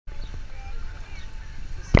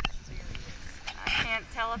can't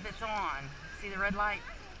tell if it's on. See the red light?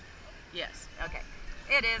 Yes. Okay.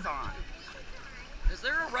 It is on. Is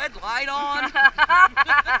there a red light on? Stay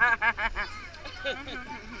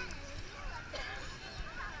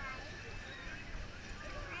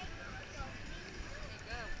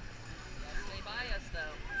by us,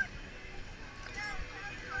 though.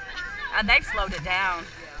 They've slowed it down.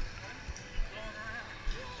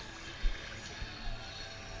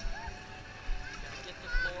 Get the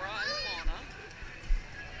flora and fauna.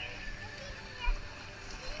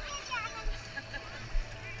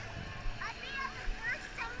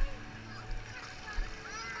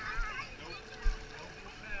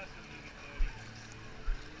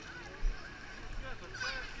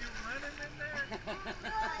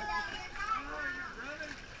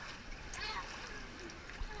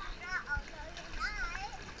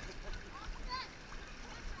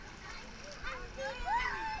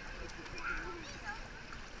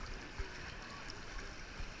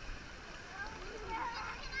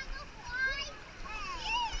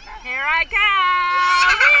 Here I come!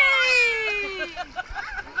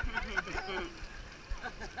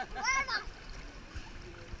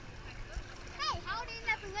 Hey, how did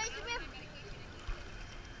that lazy river?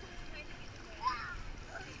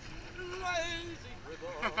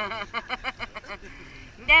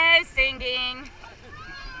 No singing.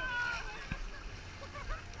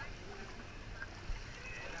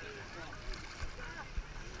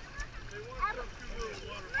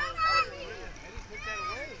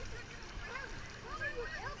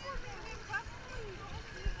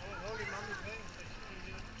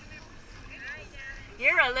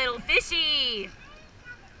 You're a little fishy.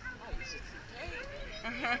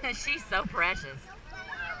 She's so precious.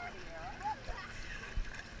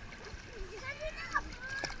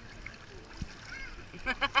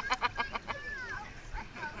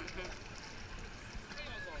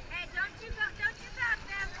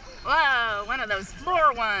 Whoa, one of those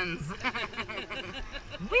floor ones.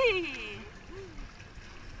 Whee!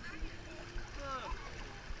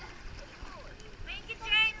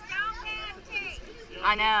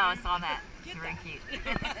 I know, I saw that. It's very cute.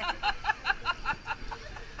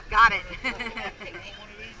 Got it.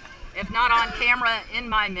 If not on camera, in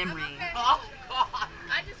my memory. Oh, God.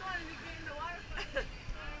 I just wanted to get in the water.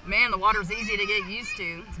 Man, the water's easy to get used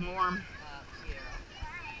to. It's warm.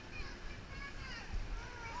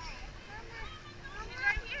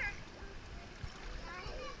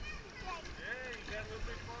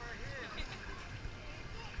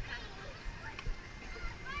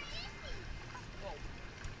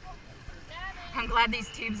 I'm glad these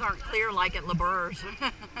tubes aren't clear like at La Berge.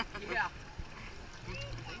 Yeah.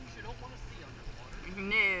 Things you don't want to see underwater.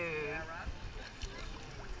 No. Yeah, right?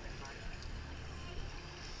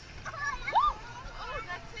 Oh,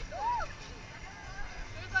 that tickled.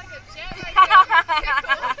 It was like a jet right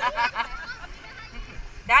there.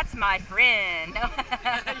 That's my friend.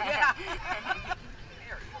 Yeah.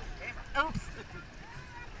 Oops.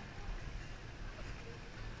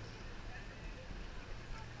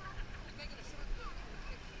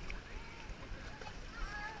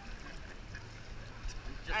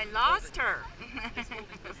 I lost her. You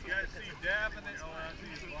guys see Dab in it? Oh, I see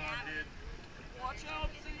his blonde kid. Watch out,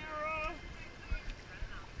 Sierra.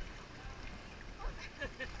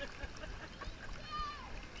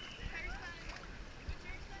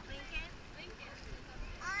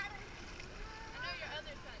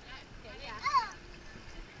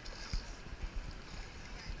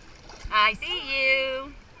 I see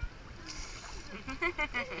you.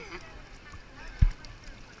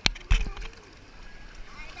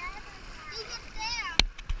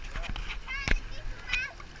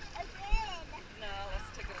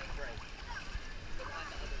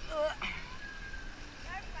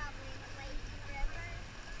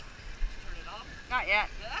 Not yet.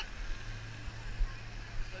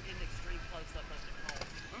 We'll get an extreme close-up of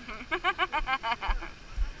the cold.